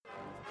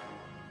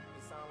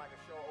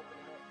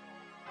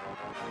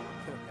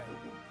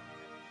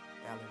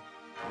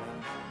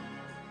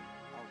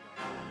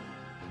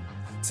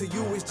To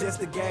you, it's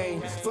just a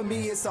game. For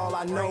me, it's all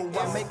I know.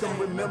 I make them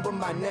remember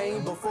my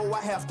name before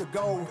I have to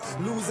go.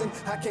 Losing,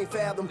 I can't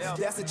fathom.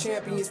 That's a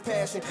champion's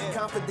passion.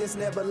 Confidence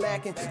never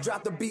lacking.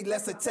 Drop the beat,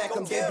 let's attack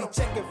them. They be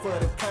checking for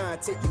the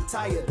content. You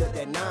tired of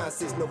that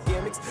nonsense. No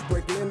gimmicks,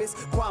 break limits.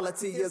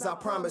 Quality is I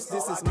promise.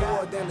 This is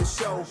more than a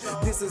show.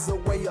 This is a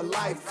way of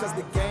life. Cause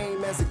the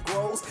game as it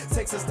grows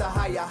takes us to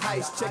higher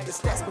heights. Check the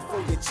stats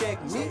before you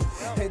check me.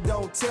 And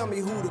don't tell me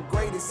who the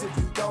greatest if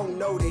you don't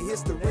know the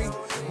history.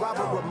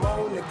 Robert,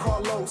 Ramon, and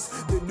Carlos,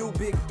 the new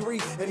big three.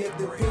 And if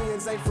the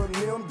opinions ain't from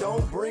them,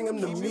 don't bring them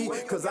to me.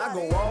 Cause I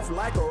go off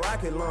like a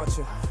rocket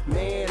launcher.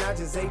 Man, I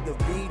just ate the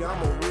beat,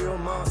 I'm a real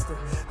monster.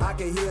 I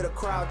can hear the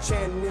crowd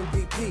chanting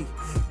MVP.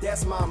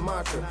 That's my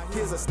mantra.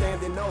 Here's a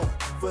standing O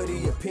for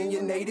the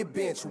opinionated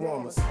bench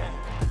warmers.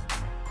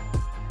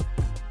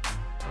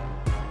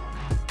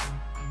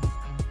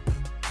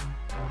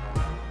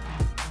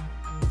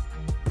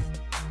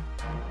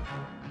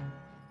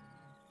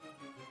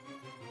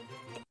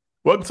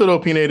 Welcome to the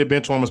Opinionated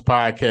Benchwarmers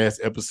Podcast,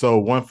 episode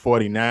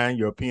 149.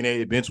 Your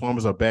Opinionated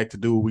Benchwarmers are back to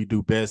do what we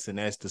do best, and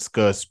that's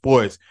discuss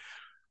sports.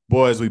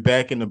 Boys, we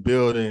back in the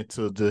building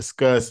to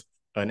discuss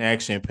an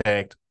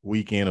action-packed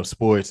weekend of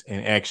sports,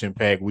 an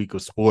action-packed week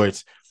of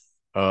sports.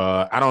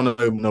 I don't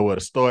even know where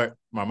to start.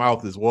 My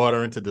mouth is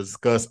watering to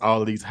discuss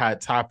all of these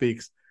hot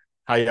topics.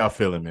 How y'all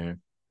feeling,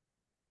 man?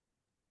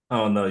 I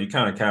don't know. You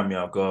kind of caught me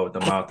off guard with the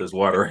mouth is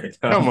watering.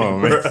 Come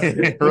on,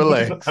 man.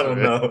 Relax. I don't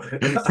know.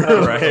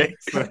 Relax.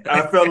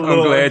 I felt a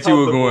little I'm glad you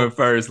were going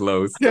first,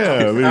 Los.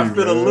 Yeah, I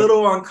feel a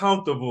little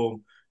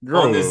uncomfortable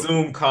on this up.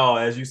 Zoom call.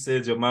 As you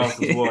said, your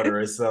mouth is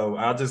watering. So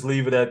I'll just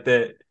leave it at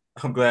that.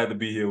 I'm glad to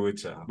be here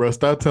with y'all. Bro,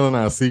 stop telling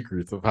our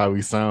secrets of how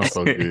we sound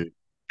so good.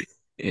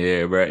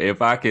 Yeah, bro. If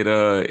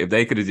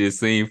they could have just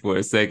seen for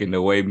a second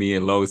the way me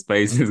and Lo's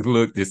faces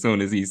looked as soon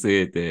as he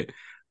said that,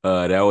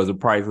 that was a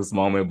priceless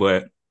moment.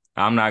 But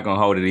I'm not gonna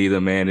hold it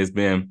either, man. It's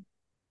been a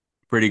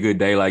pretty good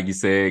day, like you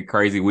said.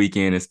 Crazy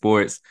weekend in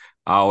sports.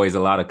 Always a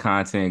lot of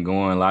content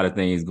going, a lot of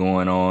things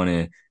going on,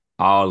 and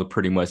all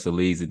pretty much the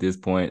leagues at this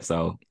point.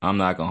 So I'm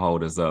not gonna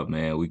hold us up,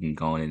 man. We can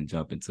go on and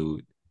jump into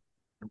it.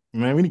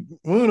 Man, we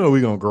know we're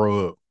gonna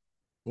grow up.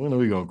 When are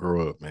we gonna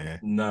grow up, man?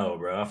 No,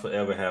 bro. I'll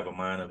forever have a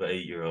mind of an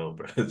 8-year-old,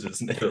 bro.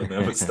 It'll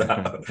never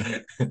stop.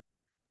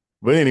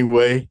 But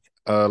anyway,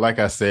 like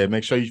I said,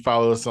 make sure you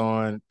follow us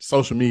on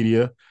social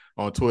media,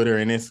 on Twitter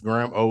and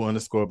Instagram,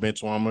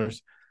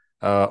 _benchwarmers,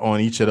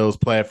 on each of those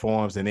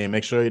platforms. And then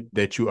make sure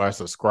that you are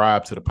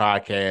subscribed to the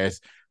podcast.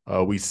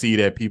 We see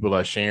that people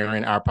are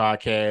sharing our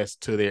podcast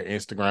to their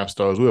Instagram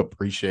stories. We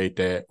appreciate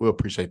that. We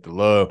appreciate the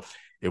love.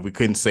 If we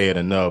couldn't say it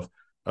enough,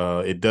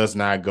 it does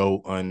not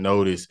go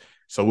unnoticed.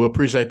 So we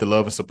appreciate the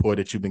love and support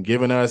that you've been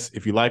giving us.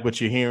 If you like what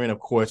you're hearing, of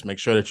course, make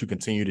sure that you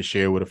continue to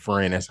share with a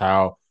friend. That's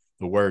how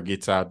the word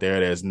gets out there.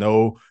 There's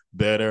no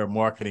better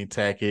marketing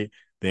tactic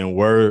than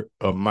word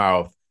of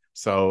mouth.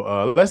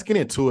 So let's get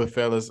into it,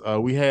 fellas.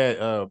 We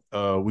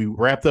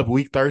wrapped up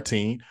week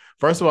 13.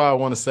 First of all, I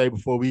want to say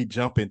before we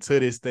jump into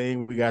this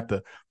thing, we got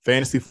the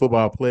fantasy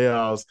football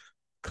playoffs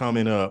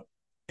coming up,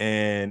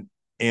 and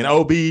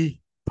OB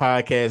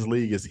podcast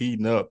league is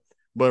heating up.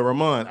 But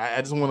Ramon, I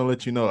just want to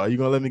let you know, are you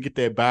gonna let me get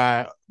that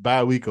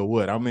bye week or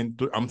what?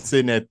 I'm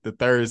sitting at the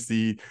 3rd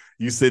seed,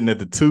 you sitting at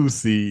the 2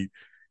 seed.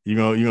 You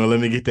gonna let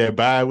me get that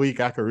bye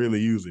week? I could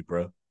really use it,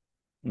 bro.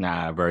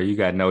 Nah, bro, you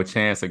got no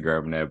chance of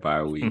grabbing that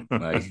bye week.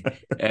 Like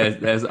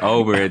that's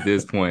over at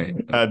this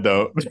point. I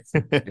don't.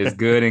 It's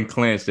good and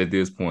clinched at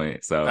this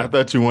point. So I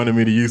thought you wanted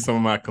me to use some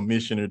of my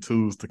commissioner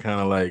tools to kind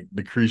of like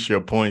decrease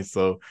your points,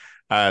 so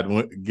I'd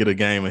get a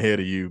game ahead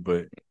of you.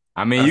 But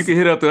I mean, you can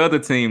hit up the other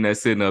team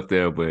that's sitting up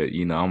there, but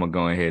I'm gonna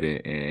go ahead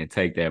and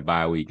take that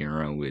bye week and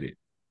run with it.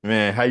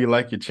 Man, how you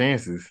like your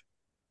chances?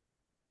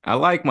 I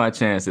like my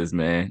chances,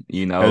 man.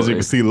 As you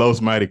can see,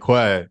 Los mighty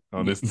quiet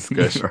on this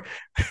discussion.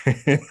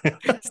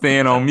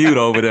 Staying on mute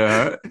over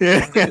there, huh?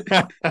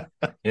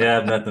 Yeah, I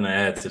have nothing to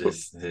add to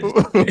this.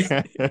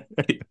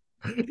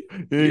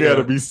 You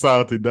gotta be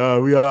salty,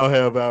 dog. We all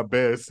have our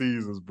bad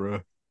seasons,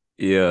 bro.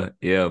 Yeah.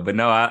 But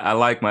no, I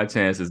like my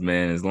chances,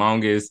 man. As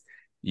long as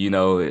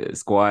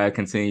squad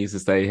continues to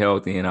stay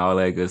healthy and all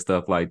that good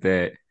stuff like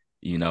that.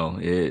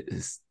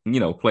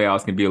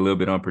 Playoffs can be a little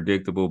bit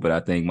unpredictable, but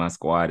I think my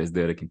squad is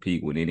there to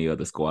compete with any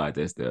other squad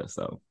that's there.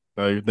 So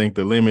you think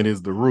the limit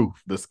is the roof,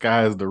 the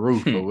sky is the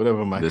roof, or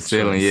whatever my the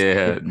ceiling,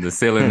 yeah, the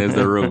ceiling is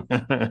the roof.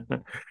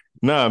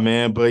 Nah,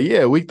 man, but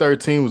yeah, week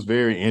 13 was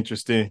very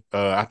interesting.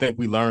 I think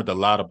we learned a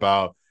lot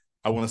about.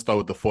 I want to start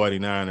with the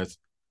 49ers,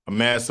 a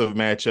massive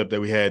matchup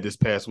that we had this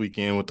past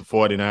weekend with the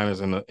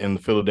 49ers and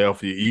the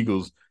Philadelphia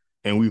Eagles,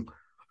 and we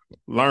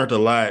learned a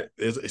lot,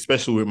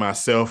 especially with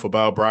myself,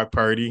 about Brock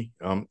Purdy.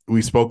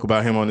 We spoke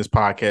about him on this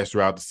podcast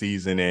throughout the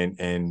season, and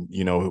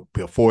a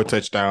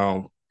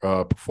 4-touchdown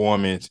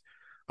performance.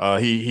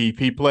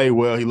 He played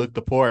well. He looked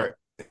the part,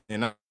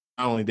 and not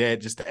only that,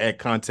 just to add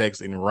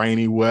context, in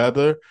rainy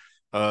weather,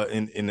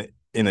 in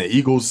the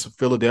Eagles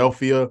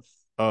Philadelphia,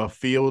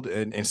 field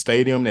and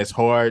stadium that's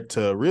hard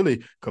to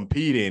really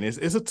compete in.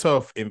 It's a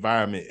tough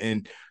environment,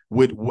 and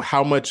with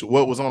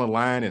what was on the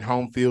line and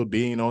home field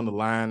being on the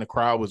line, the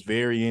crowd was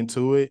very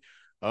into it.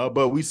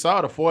 But we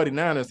saw the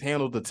 49ers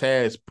handle the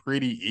task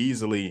pretty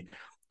easily.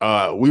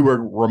 We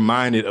were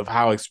reminded of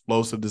how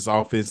explosive this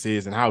offense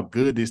is and how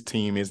good this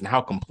team is and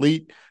how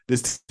complete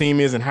this team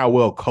is and how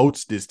well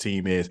coached this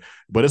team is.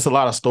 But it's a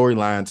lot of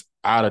storylines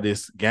out of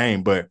this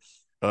game. But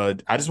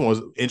I just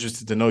was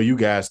interested to know you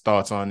guys'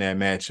 thoughts on that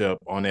matchup,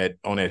 on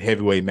that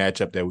heavyweight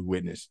matchup that we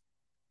witnessed.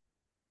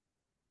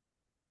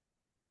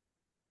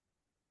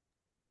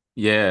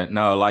 Yeah,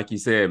 no, like you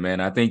said,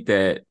 man, I think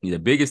that the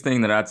biggest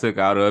thing that I took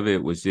out of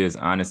it was just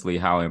honestly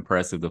how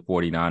impressive the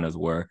 49ers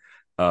were.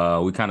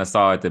 We kind of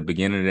saw at the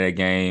beginning of that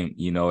game,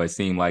 it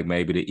seemed like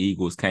maybe the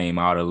Eagles came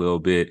out a little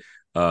bit,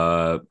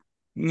 kind of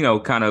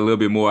a little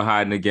bit more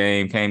high in the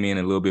game, came in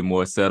a little bit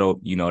more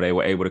settled. They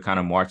were able to kind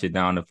of march it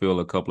down the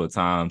field a couple of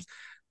times.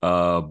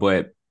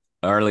 But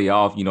early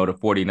off, the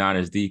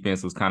 49ers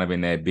defense was kind of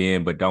in that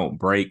bend but don't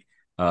break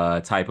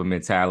type of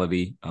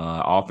mentality.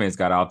 Offense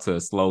got off to a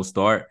slow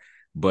start.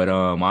 But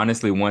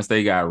honestly, once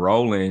they got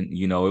rolling,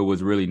 it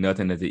was really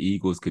nothing that the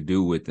Eagles could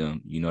do with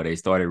them. They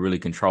started really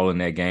controlling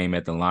that game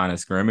at the line of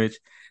scrimmage.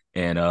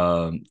 And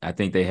I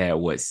think they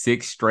had,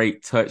 6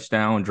 straight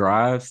touchdown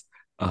drives.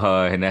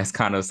 And that's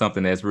kind of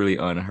something that's really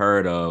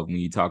unheard of when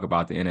you talk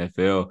about the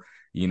NFL.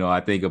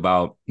 I think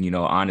about,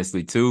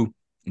 honestly, too,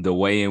 the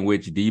way in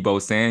which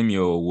Deebo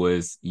Samuel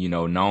was,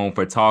 known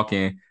for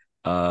talking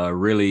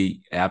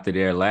really after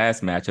their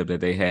last matchup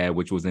that they had,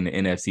 which was in the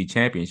NFC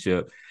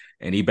Championship.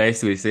 And he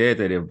basically said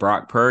that if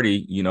Brock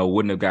Purdy,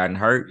 wouldn't have gotten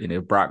hurt, and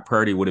if Brock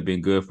Purdy would have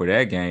been good for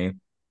that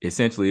game,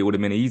 essentially it would have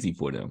been easy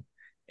for them.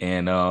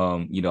 And,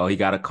 he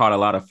caught a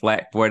lot of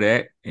flack for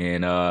that.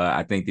 And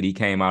I think that he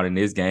came out in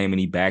this game and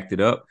he backed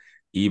it up.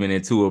 Even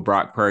in 2 of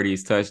Brock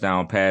Purdy's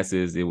touchdown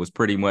passes, it was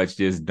pretty much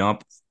just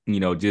dumping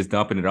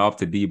it off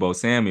to Deebo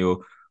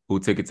Samuel, who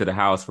took it to the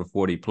house for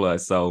 40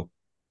 plus. So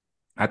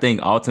I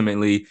think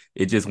ultimately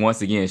it just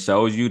once again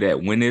shows you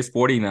that when this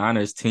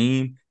 49ers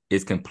team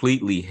is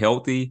completely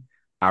healthy,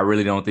 I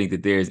really don't think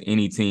that there's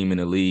any team in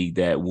the league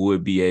that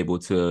would be able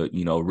to,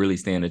 really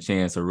stand a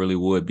chance or really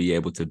would be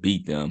able to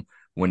beat them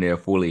when they're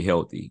fully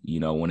healthy.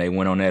 When they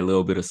went on that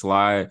little bit of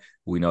slide,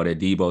 we know that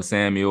Deebo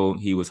Samuel,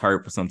 he was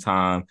hurt for some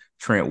time.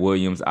 Trent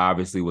Williams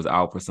obviously was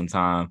out for some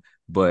time.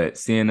 But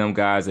seeing them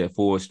guys at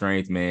full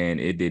strength, man,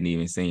 it didn't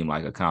even seem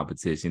like a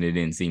competition. It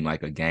didn't seem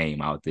like a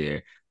game out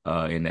there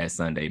in that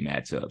Sunday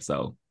matchup.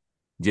 So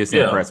just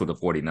impressed with the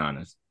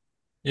 49ers.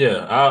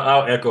 Yeah,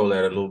 I'll echo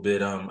that a little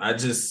bit. I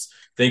just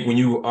think when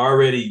you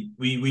already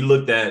we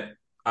looked at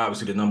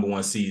obviously the number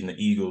 1 seed in the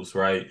Eagles,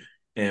 right?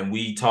 And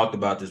we talked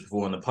about this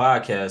before in the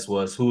podcast,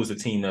 was who is the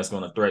team that's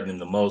going to threaten them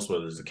the most,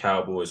 whether it's the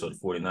Cowboys or the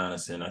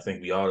 49ers. And I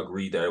think we all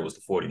agreed that it was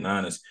the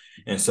 49ers.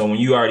 And so when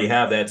you already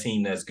have that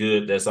team that's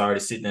good, that's already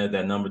sitting at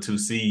that number 2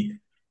 seed,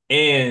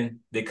 and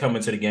they come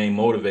into the game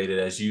motivated,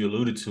 as you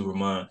alluded to,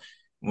 Ramon,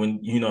 when,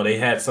 they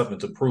had something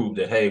to prove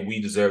that, hey,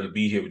 we deserve to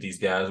be here with these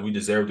guys. We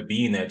deserve to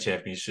be in that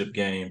championship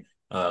game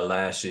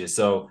last year.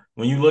 So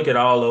when you look at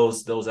all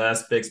those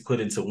aspects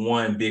put into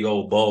one big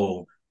old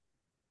bowl,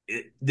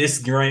 this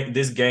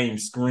game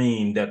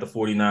screamed that the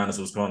 49ers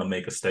was going to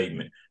make a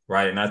statement,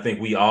 right? And I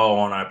think we all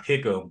on our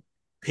picked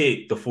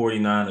the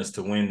 49ers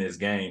to win this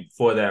game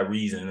for that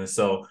reason. And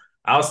so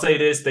I'll say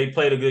this, they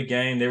played a good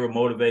game. They were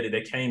motivated.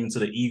 They came into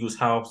the Eagles'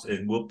 house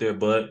and whooped their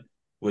butt,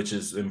 which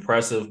is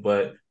impressive.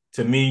 But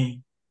to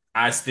me,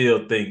 I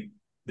still think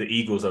the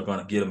Eagles are going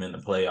to get them in the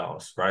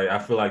playoffs, right? I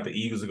feel like the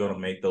Eagles are going to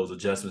make those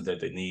adjustments that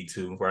they need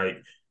to, right?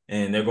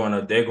 And they're going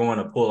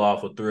to pull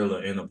off a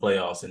thriller in the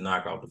playoffs and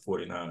knock out the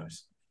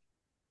 49ers.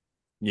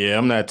 Yeah,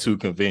 I'm not too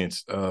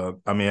convinced.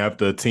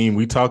 After a team,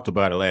 we talked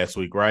about it last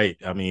week, right?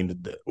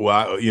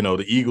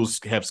 The Eagles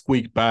have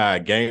squeaked by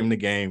game to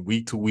game,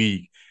 week to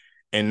week.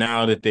 And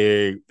now that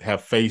they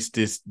have faced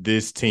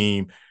this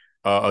team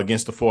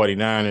against the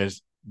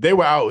 49ers, they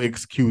were out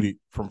executed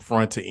from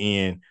front to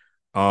end.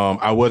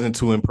 I wasn't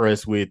too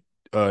impressed with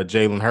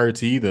Jalen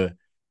Hurts either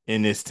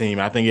in this team.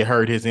 I think it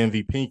hurt his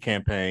MVP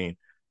campaign.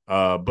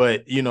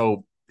 But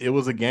it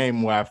was a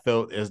game where I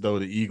felt as though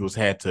the Eagles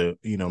had to,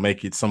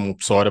 make it some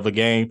sort of a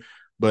game.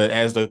 But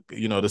as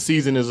the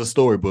season is a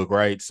storybook,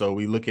 right? So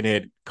we looking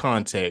at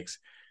context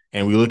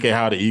and we look at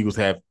how the Eagles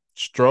have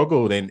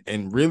struggled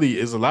and really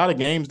is a lot of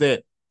games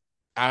that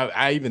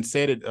I even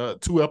said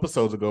it 2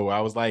 episodes ago.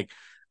 I was like,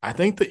 I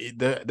think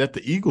that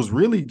the Eagles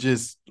really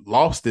just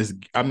lost this.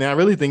 I mean, I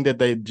really think that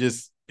they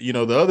just,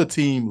 the other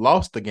team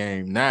lost the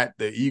game, not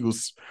the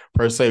Eagles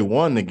per se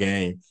won the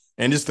game.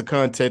 And just the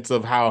context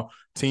of how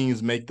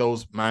teams make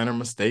those minor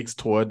mistakes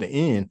toward the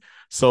end.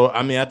 So,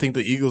 I think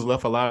the Eagles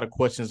left a lot of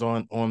questions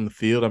on the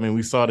field. I mean,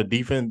 we saw the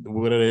defense,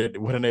 one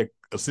of their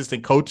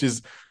assistant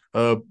coaches,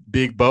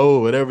 Big Bo,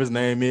 whatever his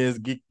name is,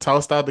 get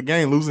tossed out the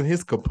game, losing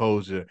his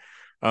composure.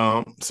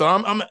 So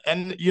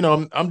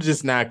I'm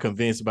just not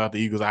convinced about the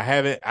Eagles.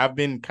 I've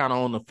been kind of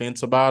on the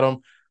fence about them.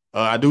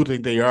 I do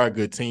think they are a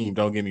good team.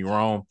 Don't get me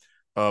wrong.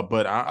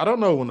 But I don't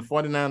know, when the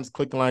 49ers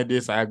clicking like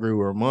this, I agree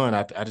with Ramon.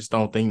 I just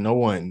don't think no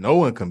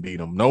one can beat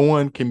them. No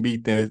one can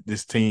beat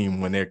this team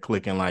when they're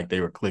clicking like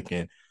they were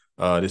clicking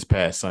this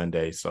past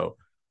Sunday. So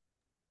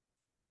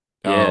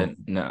Yeah,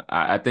 no,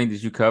 I think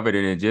that you covered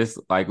it. And just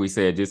like we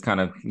said, just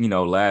kind of,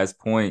 last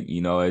point,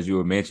 as you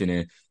were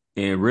mentioning,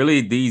 and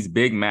really these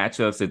big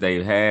matchups that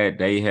they've had,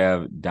 they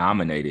have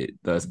dominated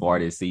thus far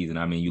this season.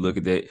 I mean, you look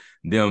at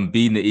them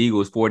beating the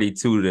Eagles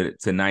 42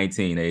 to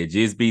 19. They had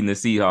just beaten the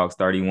Seahawks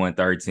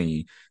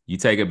 31-13. You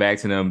take it back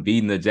to them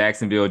beating the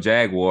Jacksonville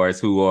Jaguars,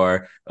 who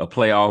are a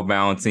playoff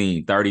bound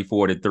team,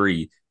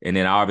 34-3. And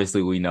then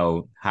obviously we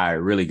know how it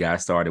really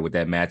got started with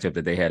that matchup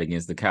that they had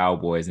against the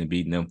Cowboys and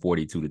beating them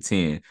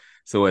 42-10.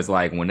 So it's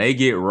like when they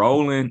get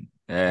rolling,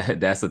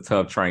 that's a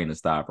tough train to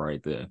stop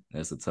right there.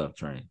 That's a tough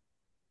train.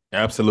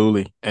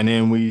 Absolutely. And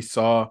then we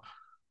saw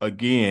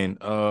again,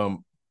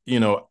 I'll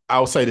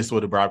say this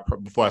with Brock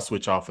before I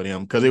switch off of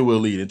them, because it will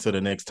lead into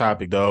the next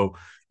topic, though.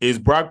 Is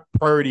Brock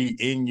Purdy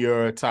in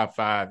your top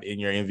 5 in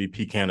your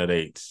MVP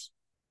candidates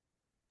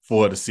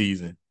for the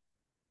season?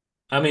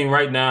 I mean,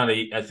 right now,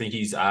 I think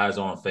he's eyes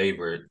on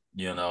favorite,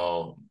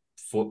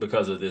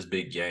 because of this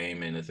big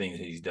game and the things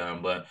he's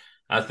done. But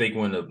I think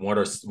when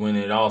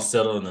it all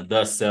settled and the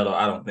dust settled,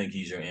 I don't think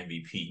he's your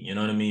MVP. You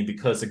know what I mean?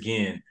 Because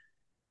again,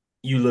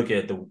 you look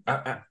at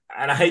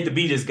I hate to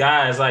be this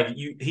guy. It's like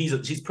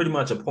he's pretty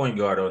much a point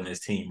guard on this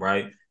team,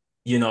 right?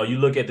 You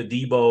look at the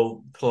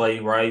Debo play,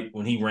 right,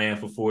 when he ran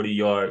for 40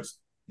 yards,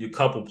 a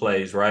couple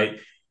plays,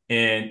 right,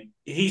 and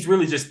he's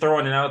really just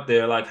throwing it out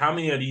there. Like, how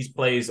many of these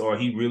plays are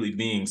he really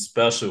being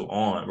special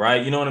on,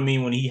 right? You know what I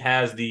mean? When he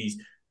has these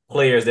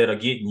players that are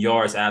getting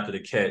yards after the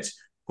catch,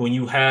 when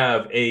you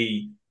have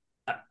a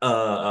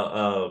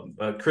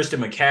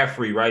Christian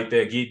McCaffrey right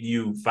there getting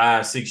you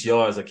 5-6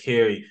 yards a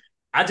carry.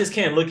 I just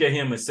can't look at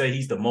him and say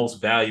he's the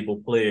most valuable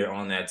player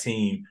on that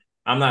team.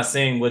 I'm not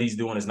saying what he's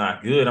doing is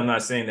not good. I'm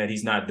not saying that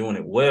he's not doing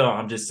it well.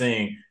 I'm just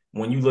saying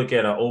when you look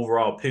at an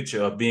overall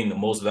picture of being the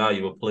most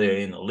valuable player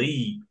in the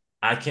league,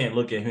 I can't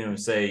look at him and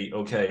say,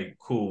 okay,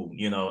 cool.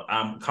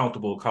 I'm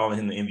comfortable calling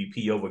him the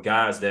MVP over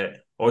guys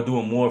that are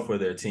doing more for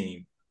their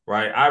team,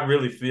 right? I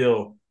really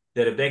feel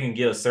that if they can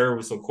get a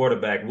serviceable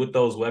quarterback with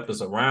those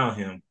weapons around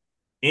him,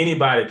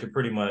 anybody could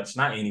pretty much,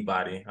 not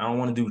anybody, I don't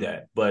want to do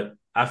that, but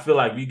I feel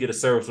like if you get a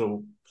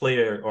serviceable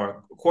player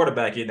or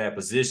quarterback in that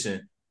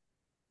position,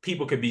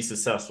 people could be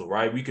successful,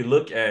 right? We could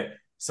look at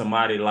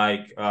somebody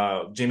like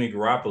Jimmy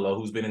Garoppolo,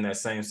 who's been in that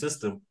same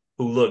system,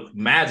 who looked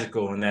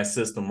magical in that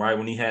system, right?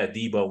 When he had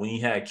Debo, when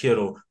he had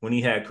Kittle, when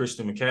he had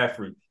Christian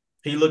McCaffrey,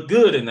 he looked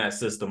good in that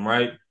system,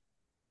 right?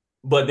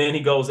 But then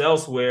he goes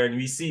elsewhere and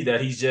we see that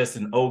he's just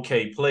an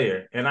okay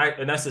player. And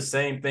that's the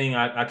same thing.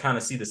 I kind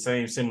of see the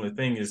same similar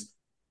thing is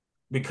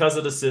because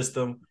of the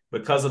system,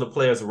 because of the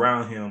players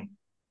around him,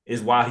 is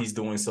why he's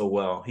doing so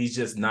well. He's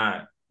just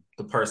not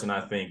the person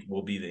I think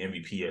will be the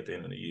MVP at the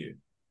end of the year.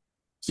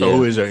 So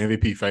who is your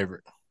MVP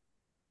favorite?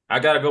 I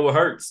gotta go with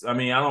Hurts. I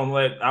mean, I don't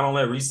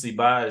let recency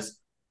bias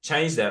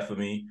change that for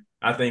me.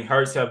 I think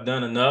Hurts have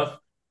done enough.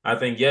 I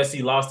think yes,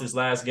 he lost his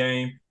last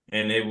game,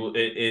 and it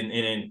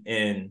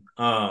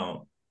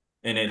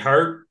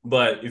hurt.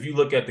 But if you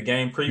look at the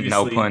game previously,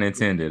 no pun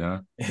intended, huh?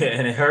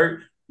 And it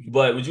hurt.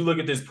 But would you look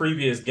at this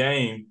previous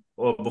game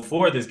or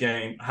before this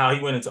game, how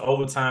he went into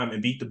overtime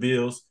and beat the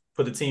Bills,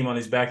 put the team on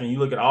his back, and you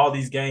look at all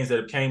these games that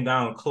have came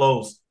down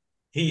close.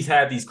 He's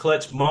had these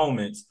clutch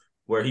moments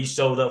where he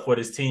showed up for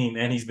this team,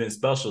 and he's been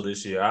special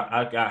this year.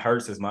 I got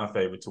Hurts as my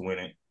favorite to win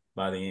it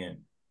by the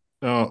end.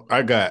 No,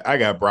 I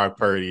got Brock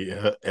Purdy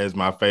as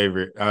my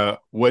favorite.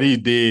 What he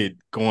did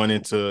going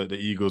into the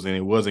Eagles, and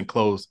it wasn't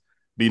close,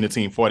 beating the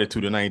team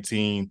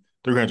 42-19,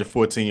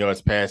 314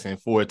 yards passing,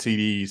 4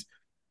 TDs.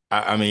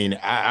 I mean,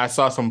 I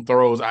saw some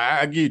throws.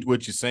 I get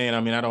what you're saying.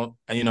 I mean, I don't,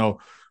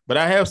 but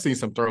I have seen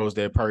some throws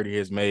that Purdy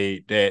has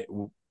made that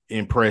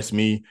impressed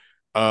me.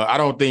 I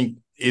don't think,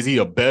 is he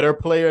a better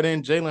player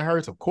than Jalen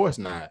Hurts? Of course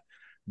not.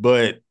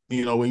 But,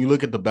 when you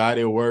look at the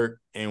body of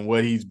work and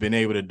what he's been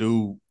able to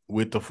do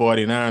with the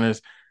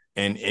 49ers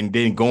and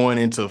then going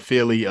into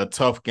Philly, a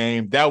tough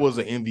game, that was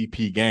an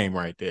MVP game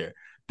right there.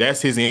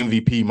 That's his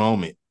MVP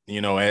moment,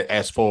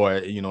 as far,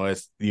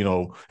 as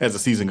the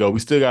season goes. We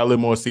still got a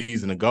little more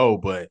season to go,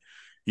 but,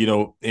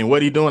 and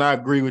what he's doing, I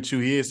agree with you.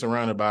 He is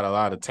surrounded by a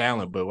lot of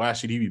talent, but why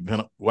should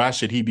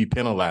he be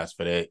penalized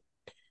for that?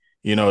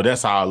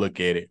 That's how I look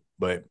at it.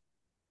 But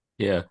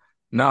yeah.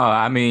 No,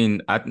 I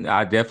mean,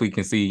 I definitely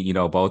can see,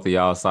 both of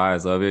y'all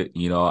sides of it.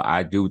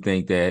 I do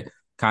think that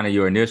kind of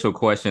your initial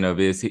question of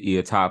is he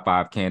a top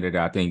 5 candidate,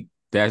 I think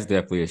that's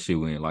definitely a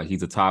shoe-in. Like,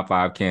 he's a top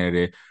 5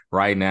 candidate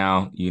right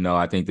now.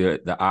 I think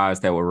the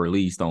odds that were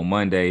released on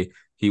Monday,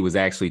 he was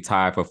actually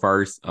tied for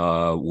first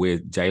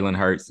with Jalen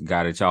Hurts,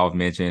 guy that y'all have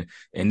mentioned.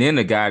 And then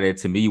the guy that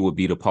to me would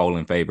be the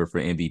polling favorite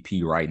for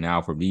MVP right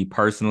now for me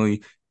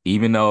personally,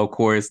 even though, of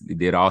course, they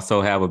did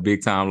also have a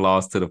big-time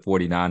loss to the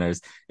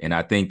 49ers. And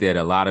I think that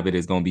a lot of it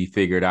is going to be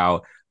figured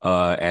out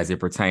as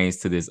it pertains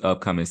to this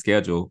upcoming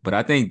schedule. But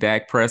I think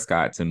Dak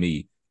Prescott, to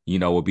me,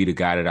 will be the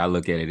guy that I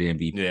look at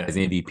MVP as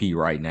MVP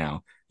right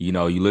now. You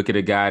know, you look at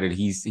a guy that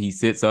he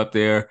sits up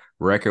there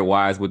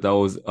record-wise with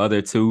those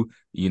other two.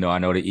 You know, I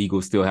know the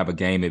Eagles still have a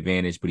game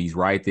advantage, but he's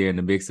right there in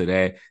the mix of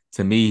that.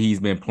 To me, he's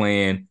been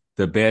playing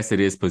the best at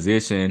his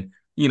position,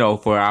 you know,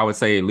 for I would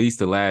say at least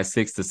the last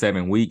 6 to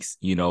 7 weeks,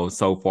 you know,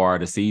 so far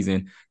the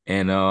season.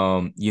 And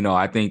you know,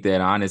 I think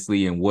that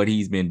honestly, in what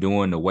he's been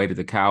doing, the way that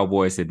the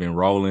Cowboys have been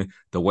rolling,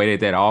 the way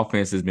that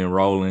offense has been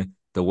rolling,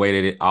 the way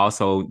that it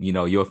also, you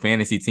know, your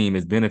fantasy team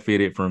has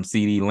benefited from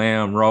CeeDee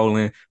Lamb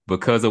rolling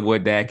because of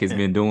what Dak has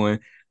been doing.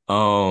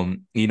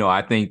 You know,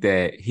 I think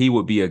that he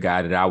would be a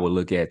guy that I would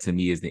look at, to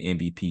me, as the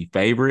MVP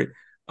favorite.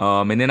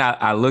 And then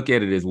I look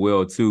at it as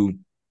well, too,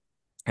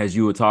 as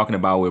you were talking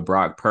about with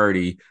Brock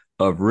Purdy,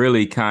 of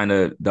really kind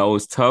of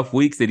those tough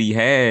weeks that he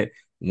had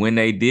when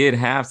they did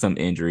have some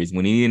injuries,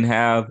 when he didn't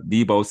have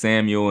Deebo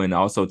Samuel, and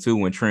also, too,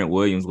 when Trent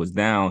Williams was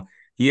down.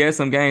 He had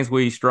some games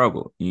where he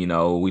struggled. You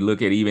know, we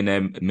look at even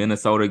that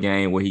Minnesota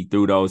game where he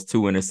threw those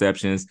 2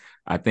 interceptions.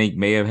 I think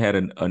may have had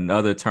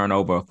another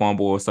turnover, a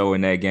fumble or so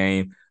in that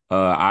game.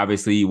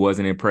 Obviously, he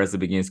wasn't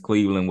impressive against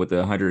Cleveland with the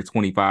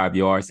 125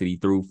 yards that he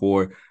threw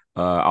for.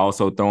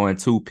 Also throwing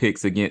 2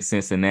 picks against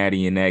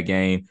Cincinnati in that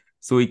game.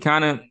 So he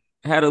kind of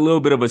had a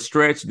little bit of a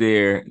stretch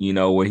there, you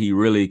know, where he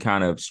really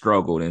kind of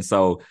struggled. And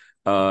so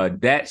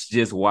that's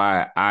just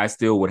why I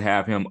still would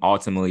have him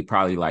ultimately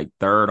probably like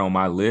 3rd on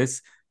my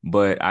list.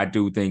 But I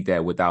do think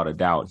that without a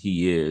doubt,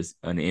 he is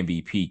an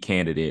MVP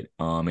candidate.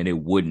 And it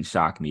wouldn't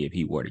shock me if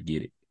he were to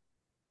get it.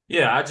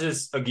 Yeah,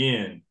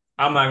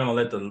 I'm not going to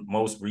let the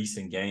most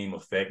recent game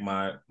affect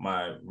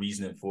my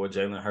reasoning for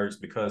Jalen Hurts,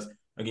 because,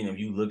 again, if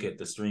you look at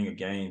the string of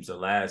games,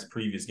 the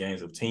previous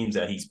games of teams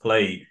that he's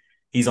played,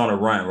 he's on a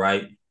run,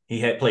 right? He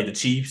had played the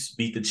Chiefs,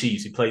 beat the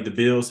Chiefs. He played the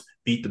Bills,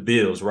 beat the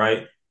Bills,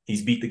 right?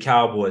 He's beat the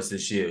Cowboys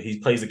this year. He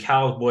plays the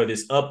Cowboys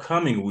this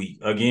upcoming week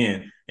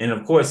again. And,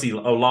 of course, he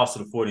lost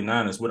to the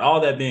 49ers. With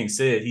all that being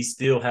said, he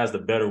still has the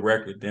better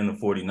record than the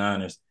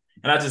 49ers.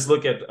 And I just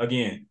look at,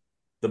 again,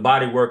 the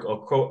body work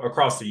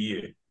across the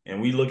year. And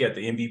we look at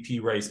the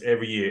MVP race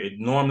every year. It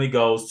normally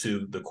goes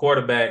to the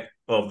quarterback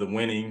of the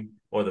winning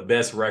or the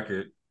best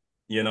record,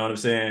 you know what I'm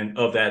saying,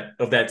 of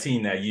that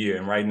team that year.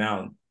 And right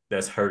now,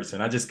 that's Hurts.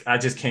 And I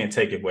just can't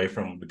take it away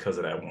from him because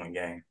of that one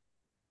game.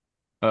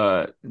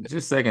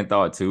 Just second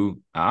thought too.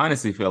 I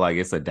honestly feel like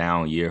it's a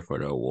down year for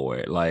the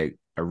award. Like,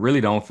 I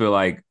really don't feel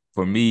like,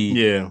 for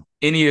me,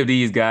 any of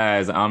these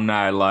guys, I'm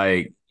not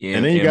like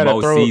and then you gotta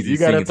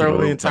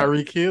throw in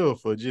Tyreek Hill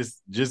for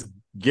just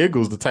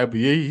giggles. The type of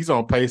year he's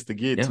on pace to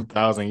get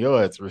 2,000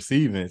 yards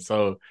receiving.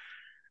 So,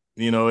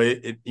 you know,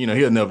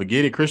 he'll never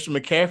get it. Christian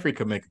McCaffrey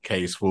could make a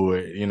case for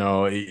it. You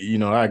know,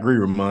 I agree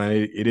with Mon.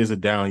 It is a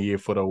down year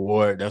for the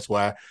award. That's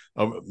why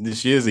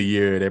this year's a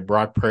year that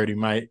Brock Purdy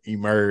might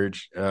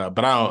emerge.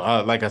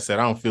 But like I said,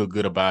 I don't feel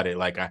good about it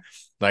like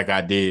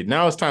I did.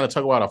 Now it's time to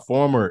talk about a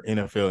former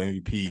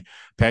NFL MVP,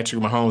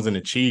 Patrick Mahomes and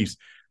the Chiefs.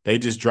 They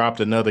just dropped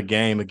another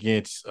game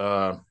against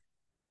who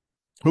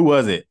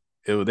was it?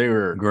 They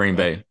were Green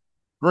Bay.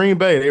 Green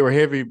Bay, they were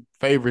heavy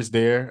favorites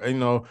there. You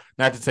know,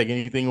 not to take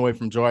anything away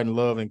from Jordan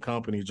Love and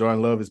company.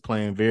 Jordan Love is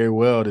playing very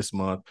well this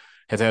month,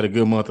 has had a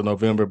good month of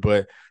November.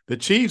 But the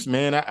Chiefs,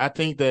 man, I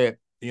think that,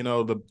 you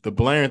know, the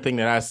blaring thing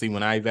that I see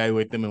when I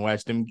evaluate them and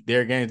watch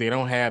their games, they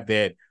don't have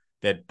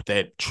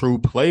that true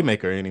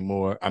playmaker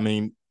anymore. I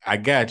mean, I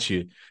got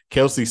you.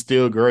 Kelsey's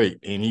still great,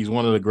 and he's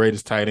one of the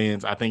greatest tight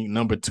ends. I think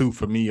number 2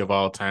 for me of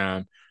all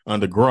time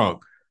under Gronk.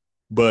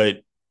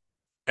 But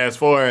as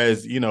far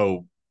as, you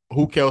know,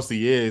 who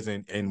Kelsey is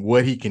and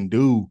what he can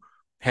do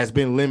has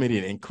been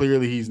limited, and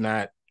clearly he's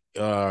not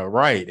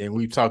right. And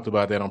we've talked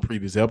about that on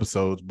previous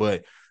episodes.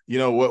 But, you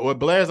know, what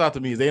blares out to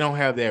me is they don't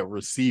have that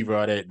receiver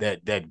or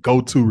that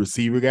go-to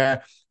receiver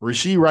guy.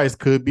 Rashee Rice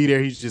could be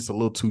there. He's just a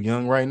little too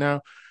young right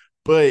now.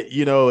 But,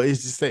 you know,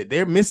 it's just that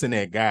they're missing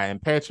that guy,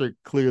 and Patrick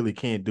clearly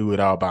can't do it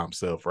all by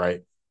himself,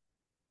 right?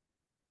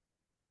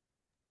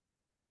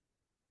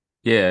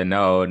 Yeah,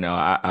 no,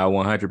 I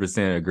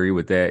 100% agree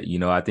with that. You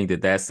know, I think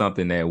that that's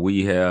something that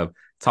we have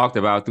talked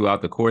about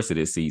throughout the course of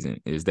this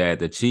season, is that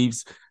the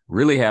Chiefs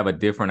really have a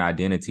different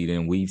identity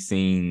than we've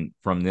seen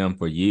from them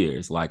for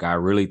years. Like, I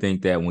really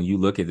think that when you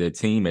look at the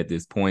team at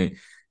this point,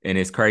 and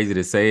it's crazy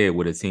to say it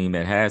with a team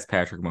that has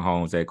Patrick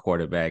Mahomes at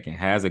quarterback and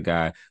has a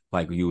guy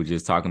like you were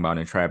just talking about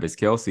in Travis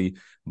Kelce,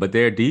 but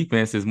their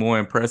defense is more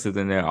impressive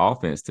than their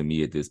offense to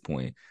me at this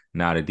point.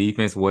 Now, the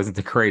defense wasn't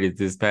the greatest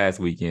this past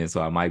weekend,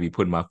 so I might be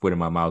putting my foot in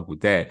my mouth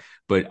with that.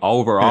 But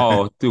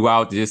overall,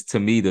 throughout just, to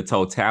me, the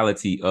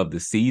totality of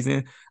the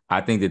season, I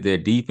think that their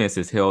defense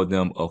has held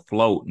them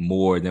afloat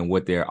more than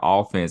what their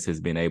offense has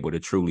been able to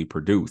truly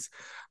produce.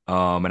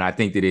 And I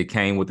think that it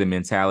came with the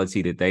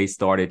mentality that they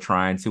started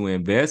trying to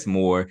invest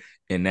more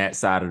in that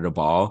side of the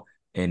ball,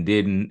 and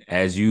didn't,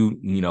 as you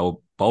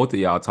know, both of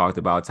y'all talked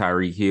about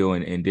Tyreek Hill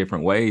in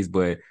different ways,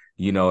 but,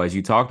 you know, as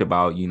you talked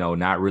about, you know,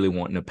 not really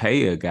wanting to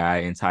pay a guy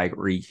in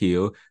Tyreek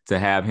Hill to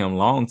have him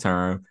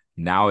long-term.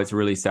 Now it's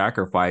really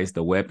sacrificed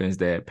the weapons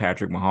that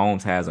Patrick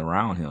Mahomes has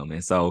around him.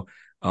 And so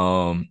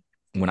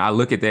when I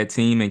look at that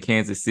team in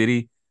Kansas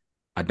City,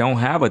 I don't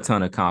have a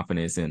ton of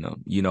confidence in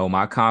them.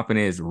 My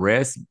confidence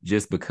rests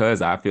just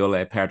because I feel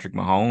that Patrick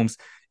Mahomes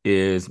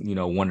is,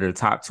 one of the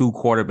top 2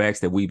 quarterbacks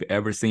that we've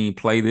ever seen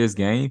play this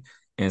game.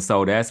 And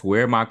so that's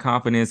where my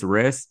confidence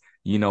rests,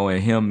 in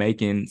him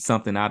making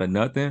something out of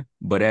nothing.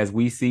 But as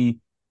we see,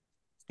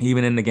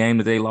 even in the game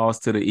that they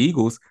lost to the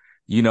Eagles,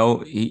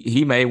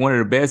 he made one of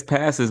the best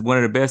passes, one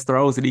of the best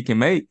throws that he can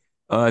make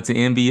to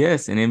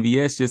MVS, and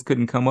MVS just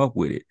couldn't come up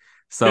with it.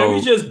 Can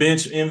we So just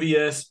bench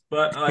MVS?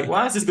 But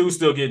why is this dude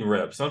still getting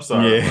reps? I'm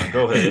sorry, Yeah. man.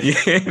 Go ahead.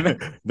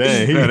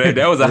 Dang,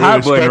 that was a really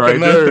hot button struck a right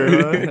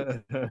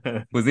nerve, there.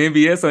 huh? Was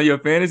MVS on your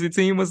fantasy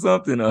team or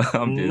something?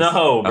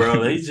 No,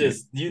 bro. He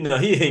just, he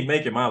ain't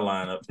making my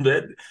lineup.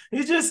 But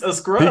he's just a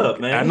scrub, I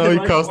man. know he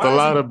Like, cost a why is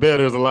lot he? of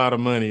bettors a lot of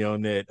money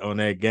on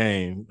that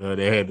game.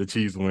 They had the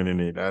Chiefs winning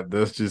it.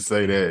 Let's just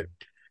say that.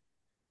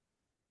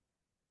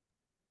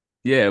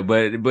 Yeah,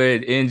 but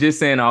in just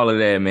saying all of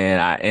that,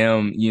 man, I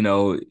am,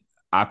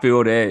 I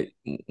feel that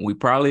we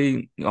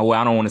probably, well,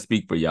 I don't want to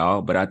speak for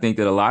y'all, but I think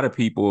that a lot of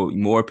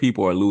more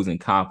people are losing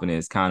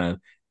confidence kind of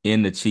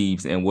in the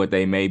Chiefs and what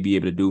they may be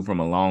able to do from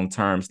a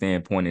long-term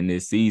standpoint in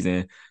this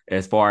season,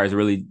 as far as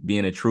really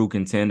being a true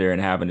contender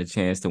and having a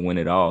chance to win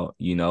it all,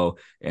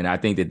 and I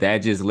think that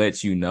just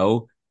lets you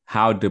know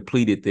how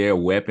depleted their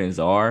weapons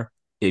are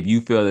if you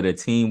feel that a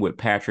team with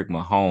Patrick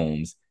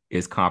Mahomes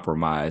is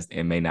compromised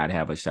and may not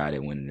have a shot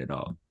at winning it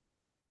all.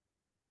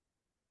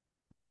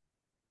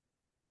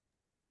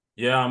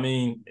 Yeah, I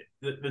mean,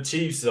 the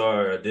Chiefs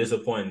are a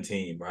disappointing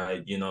team,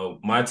 right?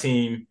 My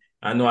team,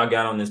 I know I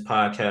got on this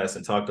podcast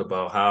and talked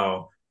about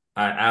how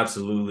I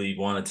absolutely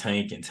want to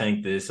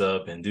tank this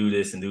up and do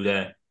this and do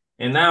that.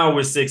 And now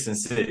we're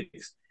 6-6.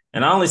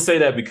 And I only say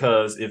that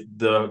because if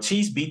the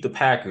Chiefs beat the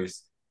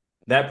Packers,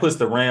 that puts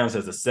the Rams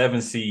as a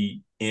 7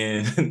 seed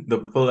in the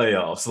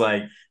playoffs.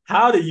 Like,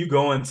 how did you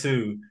go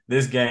into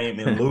this game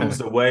and lose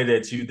the way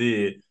that you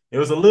did? It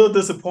was a little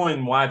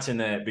disappointing watching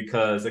that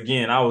because,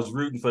 again, I was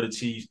rooting for the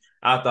Chiefs.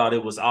 I thought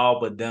it was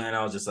all but done.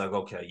 I was just like,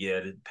 okay, yeah,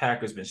 the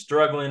Packers been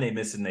struggling. They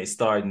missing they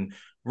starting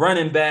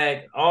running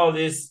back, all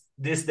this,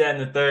 that,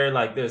 and the third.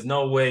 Like, there's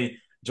no way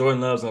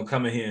Jordan Love's going to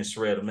come in here and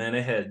shred them, man.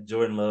 They had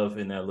Jordan Love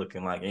in there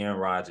looking like Aaron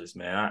Rodgers,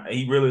 man.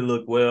 He really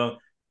looked well.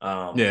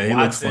 Yeah, he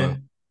looks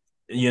fun.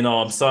 Watson,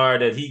 I'm sorry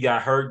that he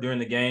got hurt during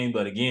the game,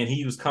 but again,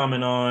 he was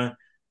coming on.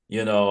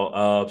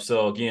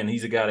 So again,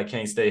 he's a guy that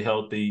can't stay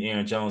healthy.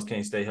 Aaron Jones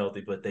can't stay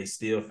healthy, but they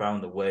still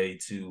found a way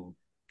to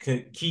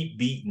keep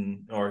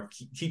beating or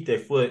keep their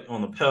foot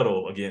on the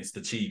pedal against the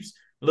Chiefs.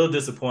 A little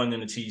disappointing in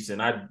the Chiefs,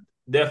 and I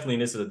definitely,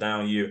 this is a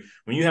down year.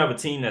 When you have a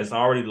team that's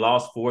already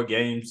lost 4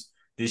 games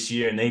this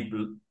year and they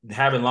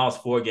haven't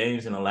lost 4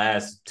 games in the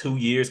last 2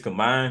 years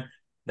combined,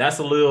 that's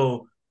a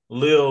little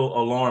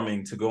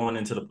alarming to going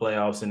into the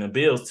playoffs. And the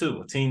Bills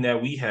too, a team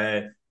that we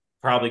had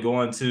probably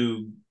going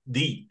to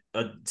deep,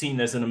 a team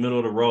that's in the middle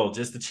of the road.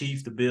 Just the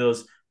Chiefs, the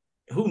Bills.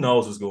 Who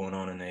knows what's going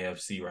on in the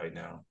AFC right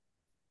now?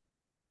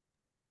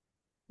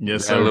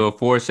 Yes, sir. A sir. little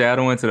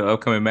foreshadowing to the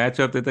upcoming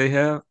matchup that they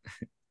have.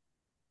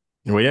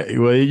 Well, yeah.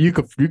 Well, you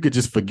could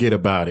just forget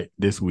about it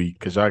this week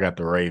because y'all got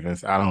the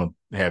Ravens. I don't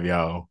have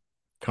y'all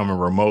coming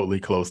remotely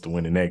close to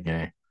winning that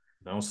game.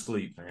 Don't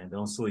sleep, man.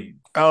 Don't sleep.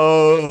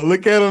 Oh,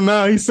 look at him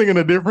now. He's singing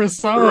a different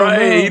song. Right.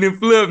 Now. He didn't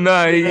flip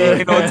now. He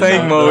ain't on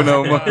tank mode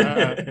no more.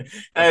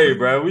 Hey,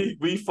 bro,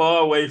 we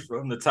far away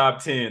from the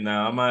top 10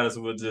 now. I might as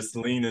well just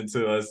lean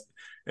into us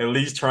at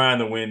least trying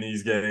to win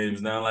these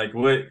games now. Like,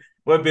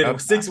 what been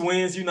 6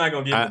 wins? You're not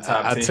going to get in the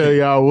top 10. I tell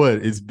y'all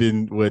what, it's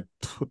been,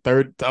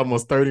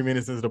 almost 30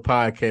 minutes into the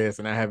podcast,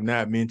 and I have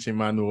not mentioned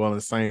my New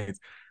Orleans Saints.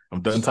 I'm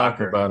done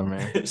talking about them,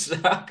 man.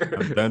 Shocker.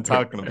 I'm done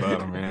talking about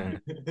them,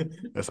 man.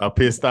 That's how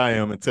pissed I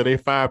am. Until they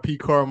fire Pete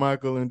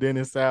Carmichael and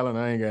Dennis Allen,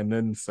 I ain't got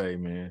nothing to say,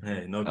 man.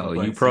 Hey, no complaints.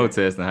 Oh, you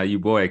protesting? How you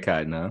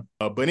boycotting now?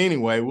 But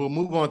anyway, we'll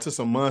move on to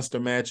some monster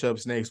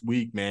matchups next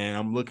week, man.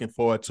 I'm looking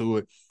forward to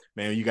it.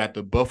 Man, you got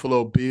the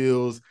Buffalo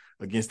Bills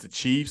against the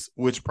Chiefs,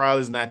 which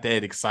probably is not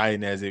that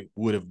exciting as it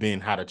would have been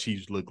how the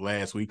Chiefs looked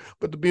last week.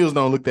 But the Bills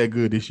don't look that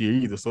good this year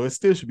either, so it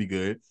still should be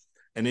good.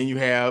 And then you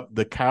have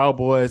the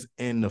Cowboys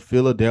and the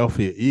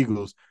Philadelphia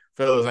Eagles.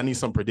 Fellas, I need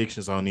some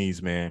predictions on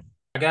these, man.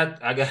 I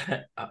got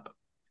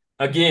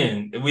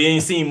again, we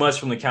ain't seen much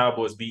from the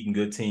Cowboys beating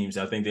good teams.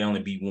 I think they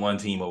only beat one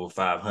team over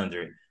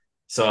 500.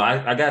 So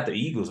I got the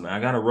Eagles, man. I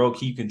got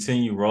to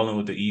continue rolling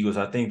with the Eagles.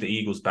 I think the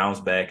Eagles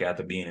bounce back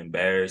after being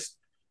embarrassed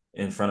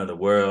in front of the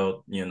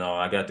world.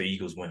 I got the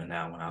Eagles winning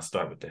that one. I'll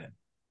start with that.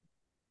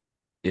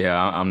 Yeah,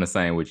 I'm the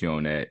same with you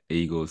on that.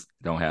 Eagles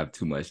don't have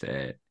too much to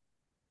add.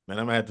 Man,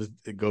 I'm going to have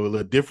to go a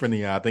little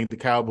differently. I think the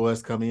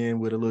Cowboys come in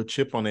with a little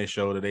chip on their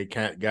shoulder. They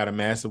got a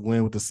massive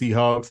win with the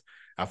Seahawks.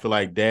 I feel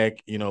like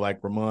Dak,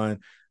 like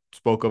Ramon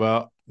spoke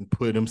about,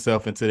 put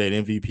himself into that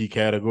MVP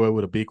category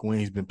with a big win.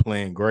 He's been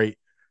playing great.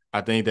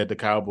 I think that the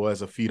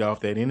Cowboys will feed off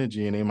that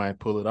energy and they might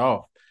pull it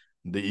off.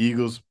 The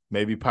Eagles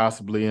maybe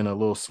possibly in a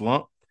little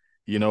slump,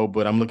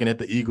 but I'm looking at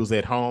the Eagles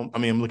at home.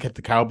 I'm looking at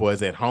the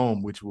Cowboys at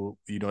home, which will,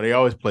 they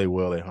always play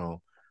well at home.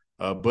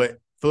 But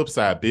flip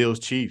side, Bills,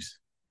 Chiefs.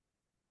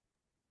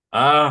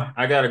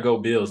 I gotta go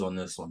Bills on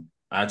this one.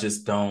 I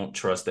just don't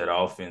trust that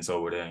offense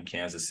over there in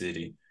Kansas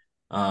City.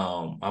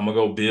 I'm gonna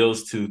go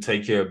Bills to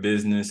take care of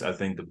business. I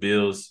think the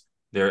Bills,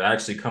 they're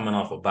actually coming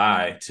off a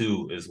bye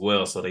too as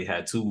well, so they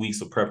had 2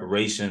 weeks of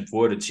preparation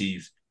for the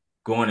Chiefs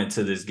going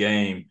into this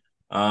game.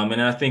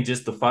 And I think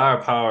just the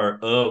firepower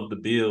of the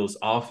Bills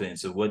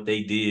offense of what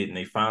they did, and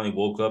they finally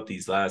woke up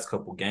these last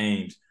couple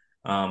games.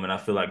 And I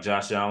feel like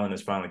Josh Allen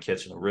is finally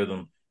catching a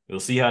rhythm. We'll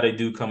see how they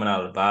do coming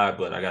out of the bye,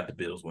 but I got the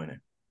Bills winning.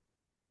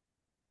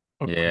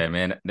 Yeah,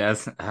 man,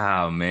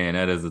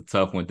 that is a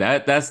tough one.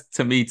 That's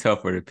to me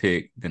tougher to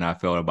pick than I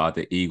felt about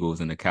the Eagles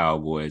and the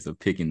Cowboys of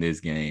picking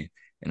this game.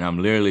 And I'm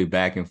literally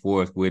back and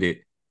forth with it.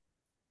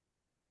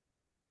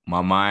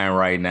 My mind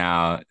right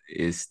now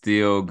is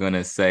still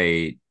gonna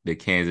say the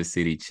Kansas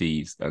City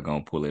Chiefs are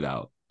gonna pull it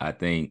out. I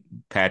think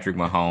Patrick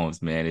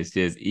Mahomes, man, it's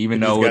just even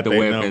They just though with got the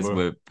their weapons,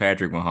 number. but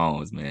Patrick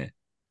Mahomes, man.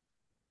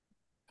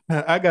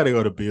 I got to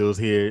go to Bills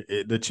here.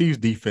 The Chiefs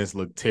defense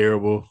looked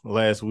terrible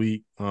last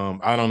week.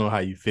 I don't know how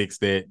you fix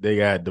that. They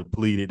got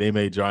depleted. They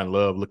made John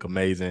Love look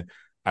amazing.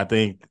 I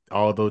think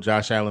although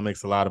Josh Allen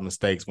makes a lot of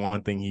mistakes,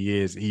 one thing he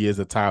is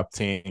a top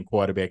 10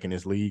 quarterback in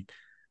this league,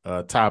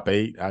 top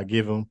 8. I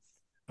give him.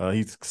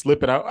 He's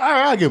slipping out.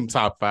 I'll give him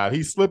top 5.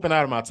 He's slipping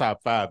out of my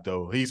top 5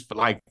 though. He's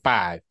like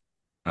 5,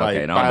 Okay,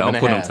 like don't five and don't a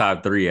put him half.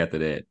 top 3 after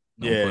that.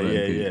 Don't Yeah, put him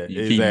yeah, because yeah,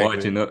 you keep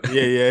marching exactly. up.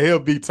 Yeah, he'll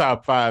be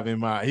top 5 in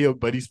my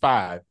but he's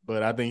 5.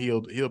 But I think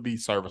he'll be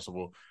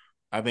serviceable.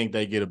 I think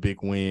they get a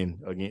big win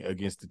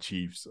against the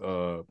Chiefs.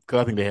 Because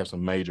I think they have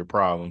some major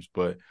problems.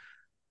 But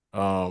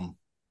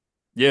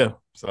yeah.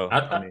 So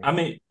I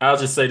mean, I'll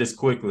just say this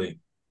quickly.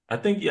 I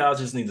think y'all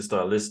just need to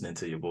start listening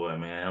to your boy,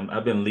 man.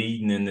 I've been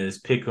leading in this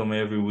pick 'em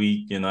every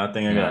week. I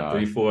think I got No,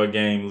 3-4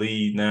 game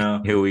lead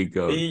now. here we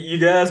go. You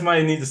guys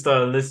might need to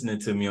start listening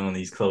to me on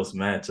these close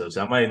matchups.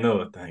 I might know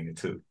a thing or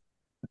two.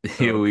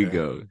 Here we okay.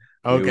 go.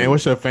 Okay. And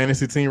what's your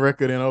fantasy team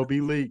record in OB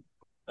League?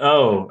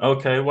 Oh,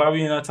 okay. Why are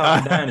we not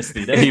talking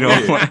dynasty? That's You know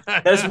weird. what?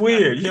 That's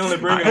weird. You only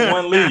bring up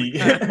one league.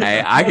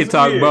 Hey, I can That's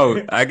talk both.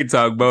 weird. I can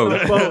talk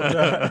both.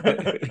 Talk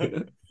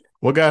both.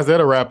 Well, guys,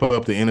 that'll wrap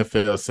up the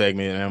NFL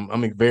segment. And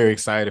I'm very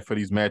excited for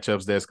these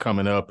matchups that's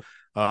coming up.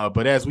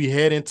 But as we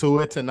head into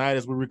it tonight,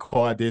 as we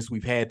record this,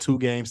 we've had 2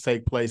 games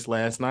take place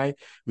last night.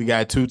 We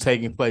got 2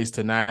 taking place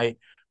tonight.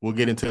 We'll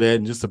get into that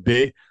in just a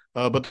bit.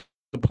 But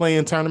the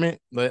playing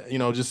tournament,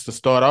 just to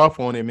start off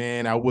on it,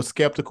 man, I was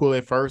skeptical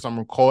at first. I'm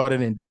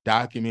recording and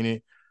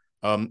documenting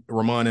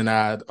Ramon and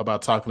I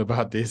about talking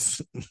about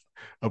this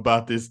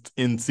about this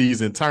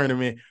in-season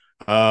tournament.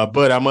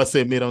 But I must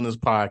admit on this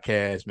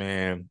podcast,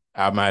 man,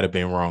 I might have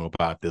been wrong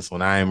about this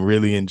one. I am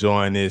really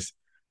enjoying this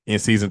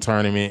in-season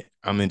tournament.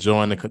 I'm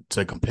enjoying the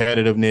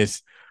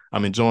competitiveness.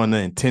 I'm enjoying the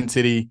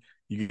intensity.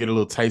 You get a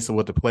little taste of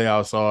what the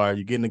playoffs are.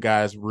 You're getting the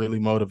guys really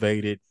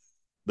motivated.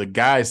 The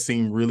guys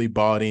seem really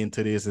bought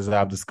into this, as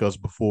I've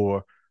discussed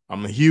before.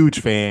 I'm a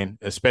huge fan,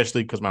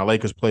 especially because my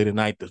Lakers play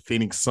tonight, the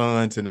Phoenix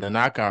Suns in the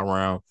knockout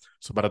round.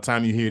 So by the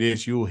time you hear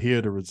this, you will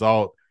hear the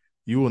result.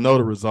 You will know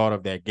the result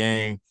of that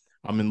game.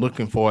 I'm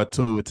looking forward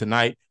to it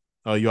tonight.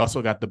 You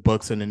also got the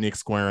Bucks and the Knicks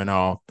squaring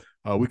off.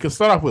 We could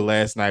start off with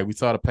last night. We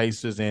saw the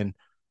Pacers and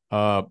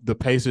the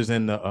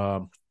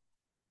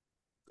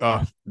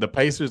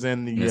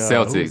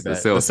Celtics. The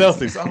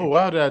Celtics. Oh,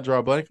 why did I draw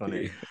a blank on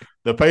it?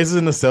 The Pacers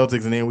and the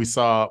Celtics, and then we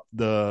saw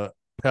the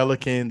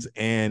Pelicans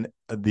and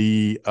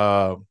the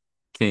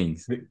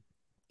Kings.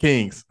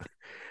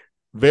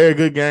 Very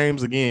good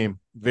games again.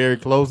 Very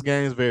close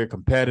games. Very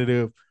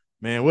competitive.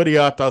 Man, what are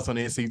y'all thoughts on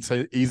the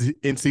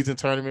in-season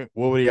tournament?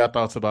 What were y'all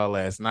thoughts about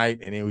last night?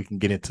 And then we can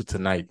get into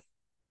tonight.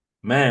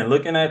 Man,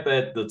 looking at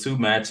the 2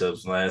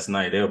 matchups last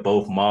night, they were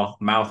both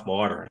mouth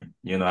watering.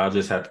 I'll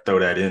just have to throw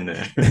that in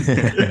there.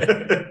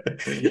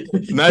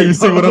 Now you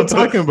see what I'm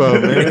talking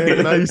about,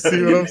 man. Now you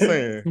see what I'm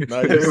saying.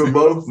 They were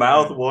both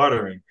mouth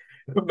watering.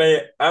 Man,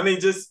 I mean,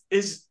 this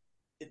was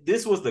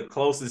the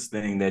closest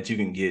thing that you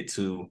can get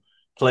to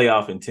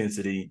playoff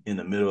intensity in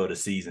the middle of the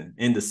season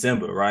in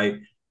December, right?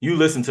 You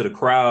listen to the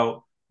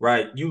crowd,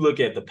 right? You look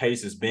at the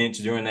Pacers bench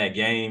during that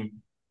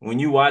game. When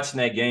you watching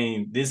that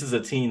game, this is a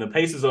team, the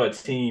Pacers are a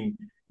team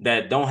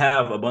that don't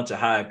have a bunch of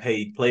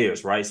high-paid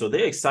players, right? So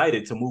they're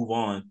excited to move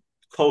on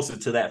closer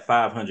to that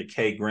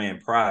 $500K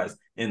grand prize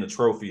in the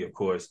trophy, of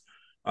course.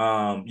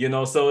 So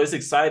it's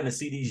exciting to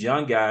see these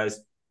young guys,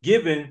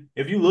 given,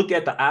 if you look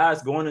at the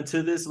odds going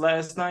into this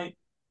last night,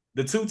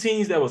 the 2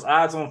 teams that was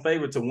odds on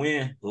favorite to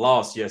win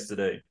lost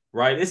yesterday,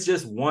 right? It's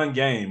just one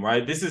game,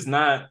 right? This is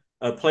not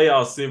a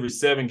playoff series,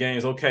 7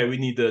 games. Okay, we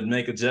need to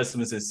make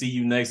adjustments and see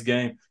you next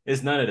game.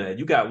 It's none of that.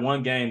 You got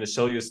one game to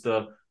show your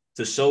stuff,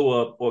 to show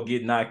up or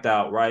get knocked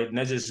out, right? And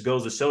that just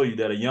goes to show you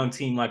that a young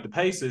team like the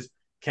Pacers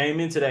came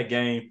into that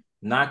game,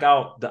 knock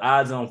out the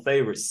odds-on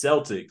favorite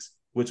Celtics,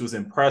 which was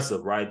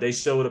impressive, right? They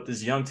showed up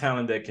this young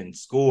talent that can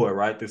score,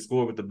 right? They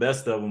scored with the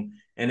best of them,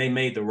 and they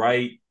made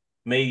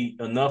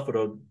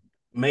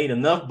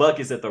enough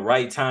buckets at the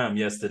right time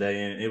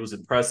yesterday, and it was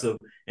impressive.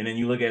 And then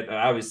you look at,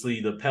 obviously,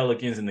 the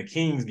Pelicans and the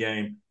Kings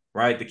game,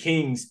 right? The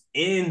Kings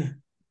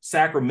in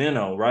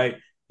Sacramento, right?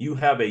 You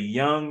have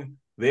a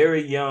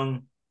very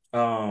young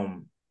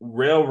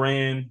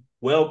well-ran,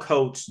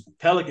 well-coached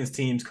Pelicans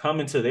teams come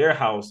into their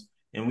house,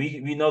 and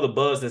we know the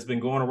buzz that's been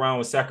going around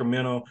with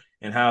Sacramento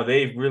and how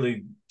they've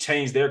really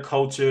changed their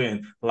culture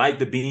and light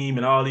the beam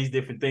and all these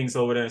different things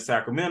over there in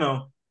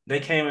Sacramento. They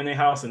came in their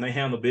house and they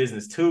handled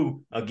business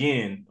too.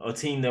 Again, a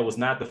team that was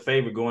not the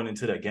favorite going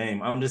into that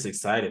game. I'm just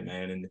excited,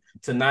 man. And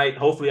tonight,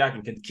 hopefully I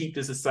can keep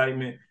this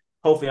excitement.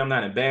 Hopefully I'm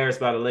not embarrassed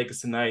by the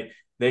Lakers tonight.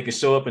 They can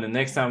show up, and the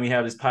next time we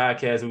have this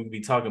podcast, we can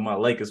be talking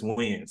about Lakers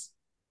wins.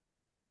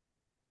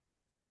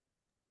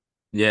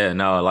 Yeah,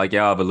 no, like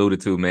y'all have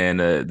alluded to, man,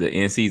 the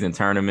in-season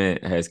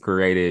tournament has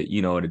created,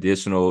 an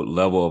additional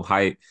level of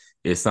hype.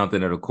 It's something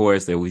that, of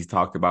course, that we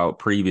talked about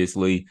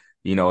previously,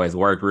 has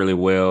worked really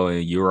well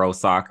in Euro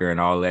soccer and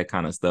all that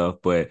kind of stuff.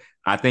 But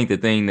I think the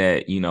thing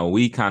that,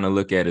 we kind of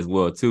look at as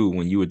well, too,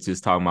 when you were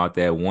just talking about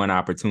that one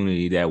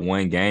opportunity, that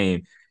one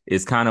game,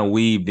 is kind of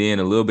weaved in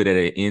a little bit of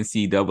an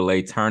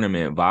NCAA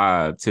tournament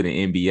vibe to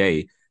the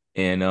NBA.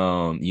 And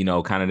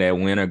kind of that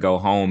win or go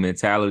home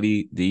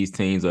mentality. These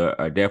teams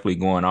are definitely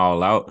going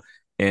all out.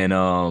 And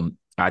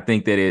I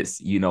think that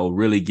it's,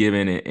 really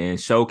giving and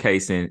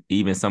showcasing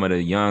even some of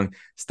the young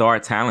star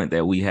talent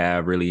that we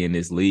have really in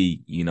this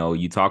league.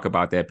 You talk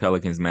about that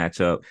Pelicans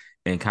matchup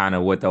and kind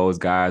of what those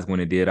guys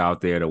went and did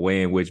out there, the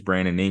way in which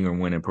Brandon Ingram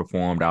went and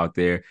performed out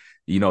there.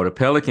 The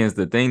Pelicans,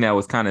 the thing that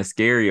was kind of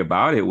scary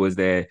about it was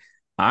that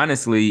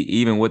honestly,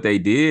 even what they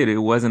did, it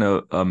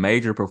wasn't a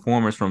major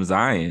performance from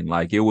Zion.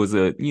 Like it was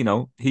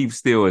he's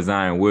still a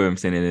Zion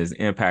Williamson, and his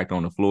impact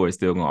on the floor is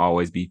still going to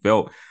always be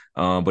felt.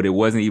 But it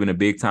wasn't even a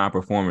big time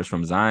performance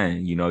from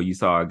Zion. You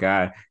saw a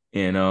guy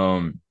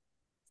and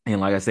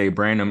like I say,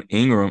 Brandon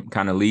Ingram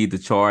kind of lead the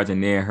charge,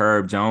 and then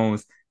Herb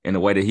Jones and the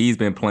way that he's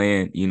been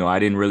playing, I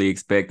didn't really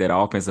expect that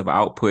offensive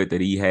output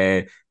that he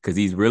had, because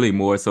he's really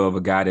more so of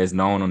a guy that's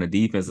known on the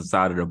defensive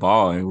side of the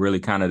ball and really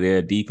kind of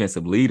their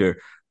defensive leader.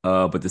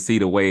 But to see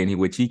the way in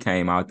which he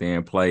came out there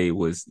and played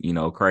was,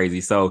 crazy.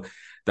 So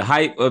the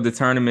hype of the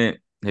tournament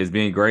has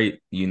been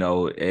great.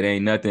 It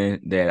ain't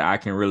nothing that I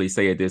can really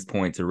say at this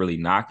point to really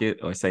knock it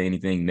or say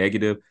anything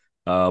negative.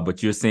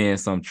 But you're seeing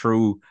some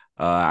true,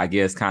 I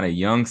guess, kind of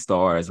young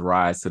stars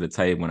rise to the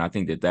table. And I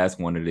think that that's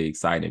one of the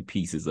exciting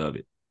pieces of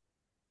it.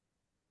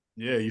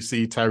 Yeah, you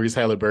see Tyrese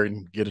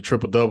Halliburton get a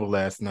triple-double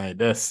last night.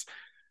 That's,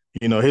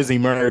 his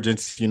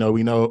emergence. We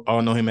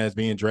all know him as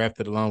being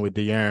drafted along with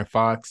De'Aaron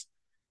Fox.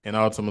 And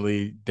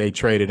ultimately, they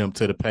traded him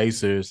to the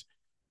Pacers,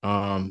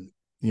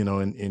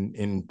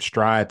 in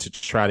stride to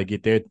try to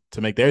get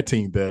to make their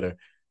team better.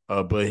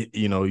 But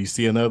you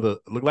see another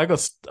look like I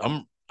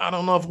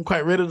don't know if I'm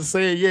quite ready to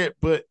say it yet,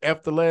 but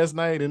after last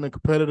night in a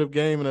competitive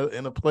game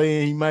in a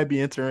play, he might be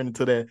entering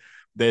into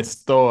that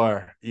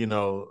star,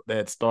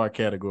 that star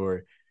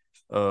category.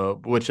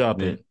 What y'all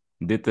think?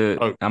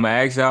 I'm gonna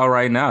ask y'all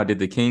right now: did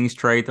the Kings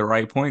trade the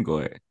right point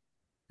guard?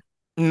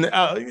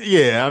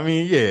 Yeah,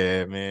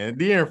 man.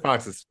 De'Aaron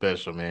Fox is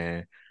special,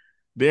 man.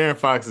 De'Aaron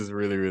Fox is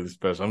really, really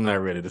special. I'm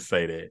not ready to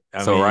say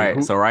that. So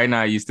right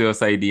now, you still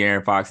say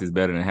De'Aaron Fox is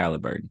better than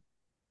Halliburton?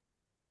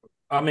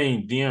 I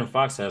mean, De'Aaron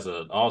Fox has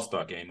an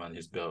all-star game on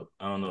his belt.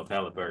 I don't know if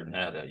Halliburton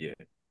had that yet.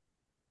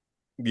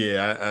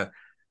 Yeah,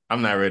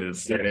 I'm not ready to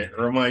say that.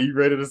 Roman, you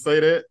ready to say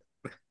that?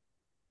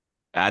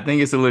 I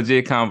think it's a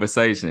legit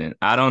conversation.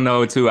 I don't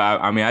know, too.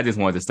 I just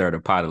wanted to stir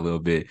the pot a little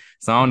bit.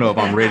 So I don't know if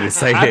I'm ready to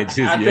say that just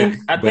yet.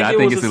 But I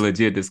think it's a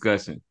legit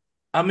discussion.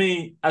 I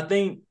mean, I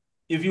think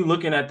if you're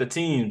looking at the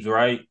teams,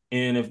 right,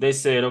 and if they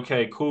said,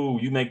 okay,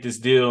 cool, you make this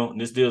deal, and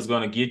this deal is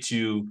going to get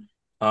you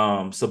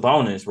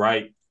Sabonis,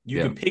 right? You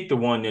can pick the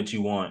one that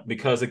you want,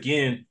 because,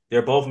 again,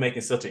 they're both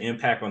making such an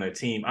impact on their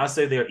team. I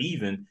say they're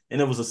even, and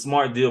it was a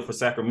smart deal for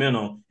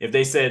Sacramento. If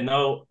they said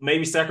no,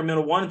 maybe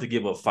Sacramento wanted to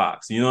give up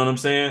Fox. You know what I'm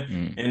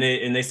saying?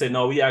 And they said,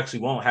 no, we actually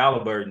want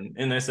Halliburton.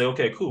 And they say,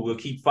 okay, cool, we'll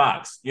keep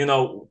Fox.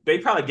 They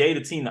probably gave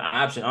the team the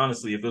option,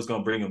 honestly, if it was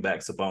going to bring them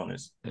back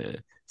Sabonis. Yeah.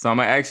 So I'm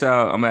gonna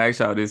ask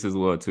y'all this as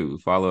well, too.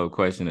 Follow-up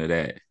question to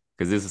that,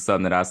 because this is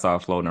something that I saw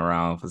floating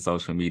around for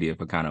social media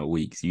for kind of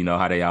weeks. You know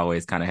how they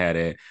always kind of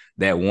had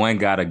that one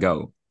gotta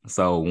go.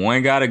 So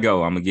one gotta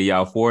go. I'm gonna give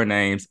y'all 4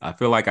 names. I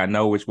feel like I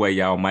know which way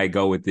y'all might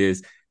go with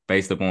this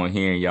based upon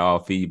hearing y'all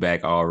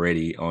feedback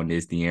already on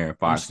this De'Aaron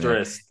Fox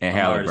and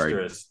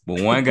Halliburton.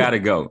 But one gotta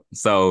go.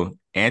 So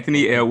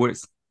Anthony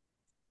Edwards,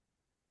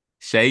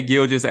 Shai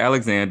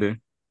Gilgeous-Alexander,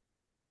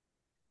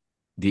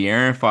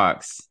 De'Aaron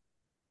Fox,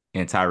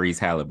 and Tyrese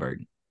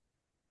Halliburton.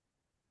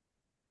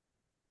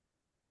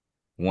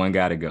 One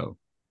gotta go.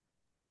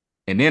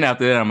 And then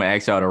after that, I'm gonna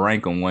ask y'all to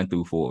rank them 1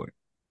 through 4.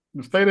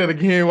 Say that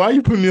again. Why are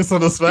you putting this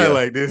on the spot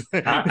like this?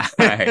 All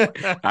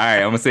right.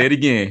 I'm gonna say it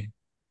again.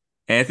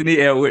 Anthony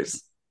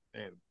Edwards,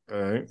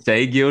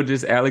 Shai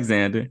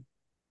Gilgeous-Alexander,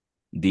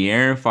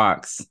 De'Aaron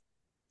Fox,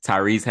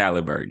 Tyrese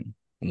Halliburton.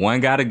 One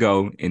gotta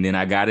go, and then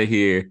I gotta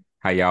hear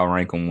how y'all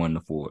rank them 1 to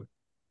 4.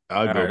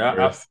 I'll go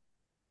first.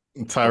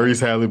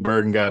 Tyrese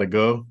Halliburton gotta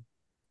go.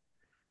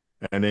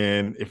 And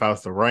then if I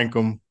was to rank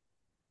them,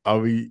 I'll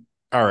be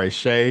all right.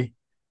 Shai,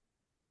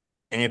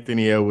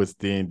 Anthony Edwards,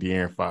 then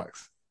De'Aaron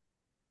Fox.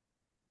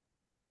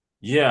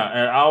 Yeah,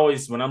 and I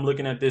always, when I'm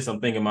looking at this,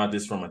 I'm thinking about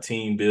this from a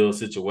team build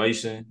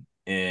situation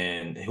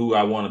and who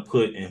I want to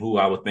put and who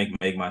I would think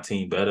make my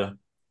team better.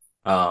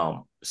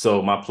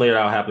 So my player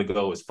I'll have to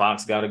go is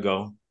Fox got to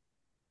go.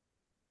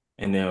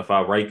 And then if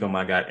I rank them,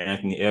 I got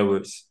Anthony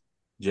Edwards,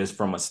 just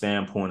from a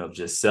standpoint of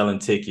just selling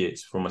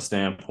tickets, from a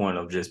standpoint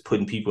of just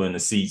putting people in the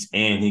seats,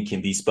 and he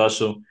can be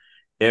special.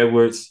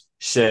 Edwards,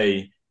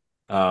 Shea,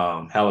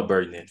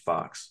 Halliburton, and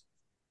Fox.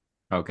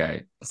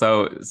 Okay.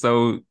 So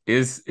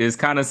it's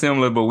kind of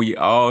similar, but we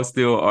all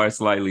still are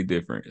slightly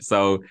different.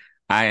 So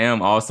I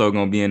am also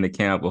gonna be in the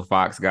camp of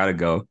Fox gotta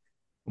go.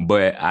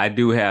 But I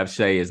do have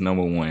Shea as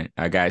number one.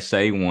 I got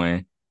Shea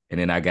one, and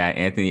then I got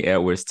Anthony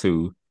Edwards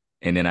two,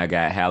 and then I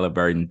got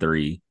Halliburton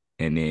three,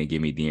 and then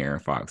give me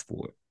De'Aaron Fox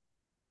four.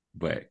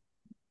 But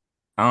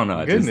I don't know.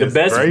 I just The Goodness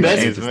best,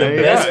 gracious, the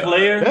man. best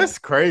player, That's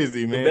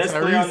crazy, the man. best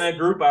player on Tyrese that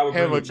group, I would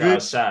agree have a with y'all,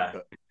 good Shy.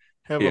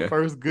 have a Yeah.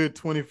 first good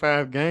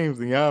 25 games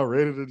and y'all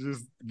ready to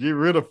just get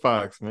rid of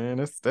Fox, man.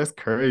 That's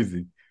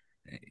crazy.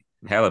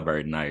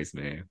 Halliburton, nice,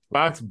 man.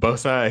 Fox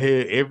busts our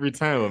head every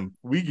time.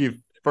 We get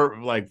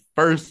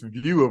first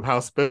view of how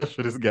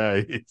special this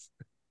guy is.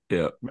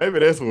 Yeah. Maybe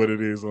that's what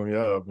it is on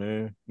y'all,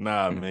 man.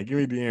 Nah, man. Give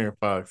me De'Aaron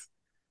Fox.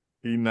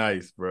 He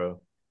nice,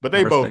 bro. But I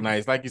they both respect it.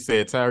 nice. Like you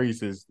said,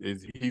 Tyrese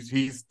is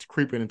he's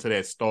creeping into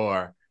that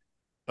star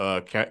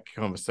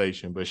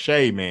conversation. But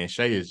Shea, man,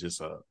 Shea is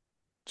just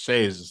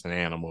an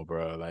animal,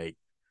 bro. Like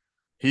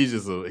he's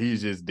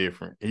just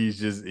different.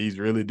 He's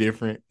really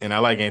different. And I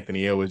like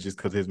Anthony Edwards just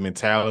because his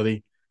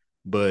mentality.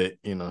 But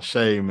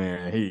Shea,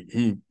 man,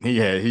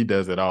 he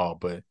does it all.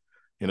 But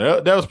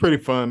that was pretty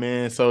fun,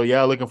 man. So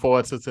y'all looking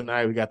forward to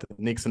tonight. We got the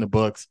Knicks and the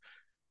Bucks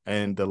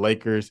and the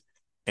Lakers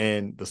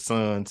and the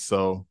Suns.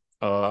 So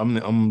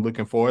I'm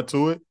looking forward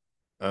to it.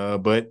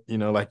 But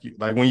like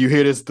when you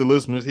hear this, the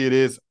listeners hear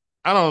this,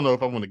 I don't know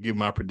if I want to give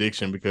my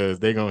prediction because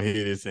they're gonna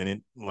hear this and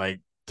it like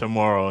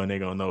tomorrow and they're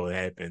gonna know what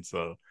happened.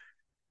 So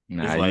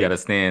Nah, it's you like gotta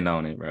stand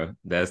on it, bro.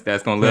 That's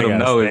gonna let I them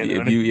gotta know stand if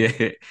on you it.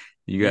 yeah, you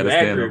You gotta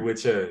stand accurate on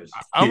with yours.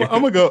 I'm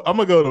gonna go. I'm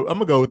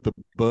gonna go with the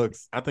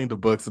Bucks. I think the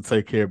Bucks will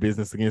take care of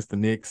business against the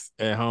Knicks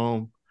at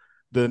home.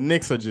 The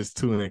Knicks are just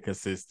too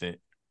inconsistent.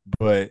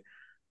 But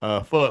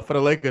for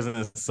the Lakers and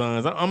the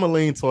Suns, I'm gonna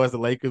lean towards the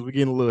Lakers. We're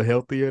getting a little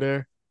healthier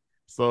there,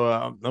 so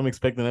I'm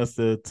expecting us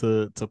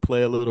to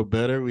play a little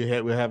better. We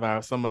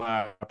have some of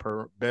our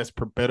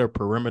better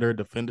perimeter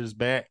defenders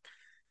back,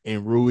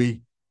 and Rui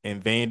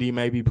and Vandy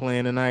may be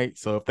playing tonight.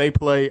 So if they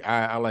play,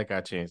 I like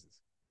our chances.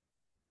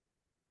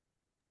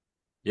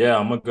 Yeah,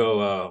 I'm gonna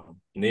go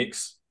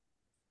Knicks.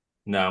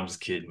 No, I'm just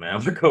kidding, man.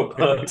 I'm gonna go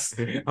Bucks.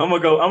 I'm gonna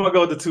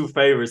go with the two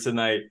favorites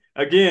tonight.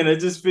 Again, it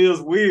just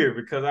feels weird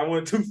because I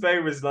went two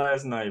favorites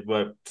last night,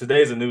 but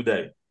today's a new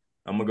day.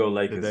 I'm gonna go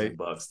Lakers Today, and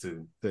Bucks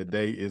too.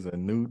 today is a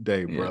new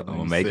day, Yeah, brother. I'm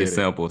gonna You make it said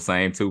simple.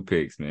 Same two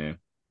picks, man.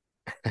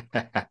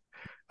 it.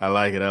 I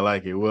like it. I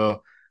like it.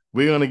 Well,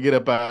 we're gonna get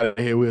up out of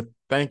here with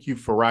thank you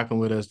for rocking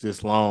with us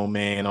this long,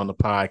 man, on the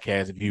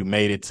podcast. If you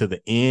made it to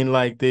the end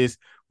like this,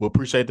 we'll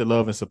appreciate the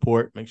love and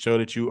support. Make sure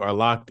that you are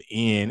locked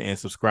in and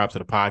subscribe to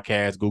the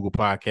podcast, Google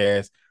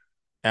Podcasts,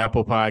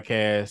 Apple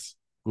Podcasts,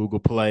 Google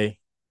Play.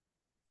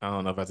 I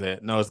don't know if I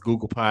said no, it's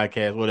Google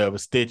Podcast, whatever,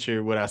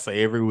 Stitcher, what I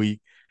say every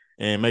week.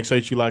 And make sure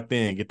that you locked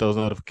in, get those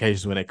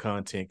notifications when that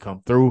content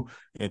come through.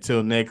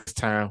 Until next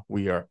time,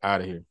 we are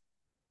out of here.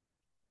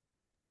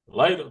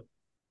 Later.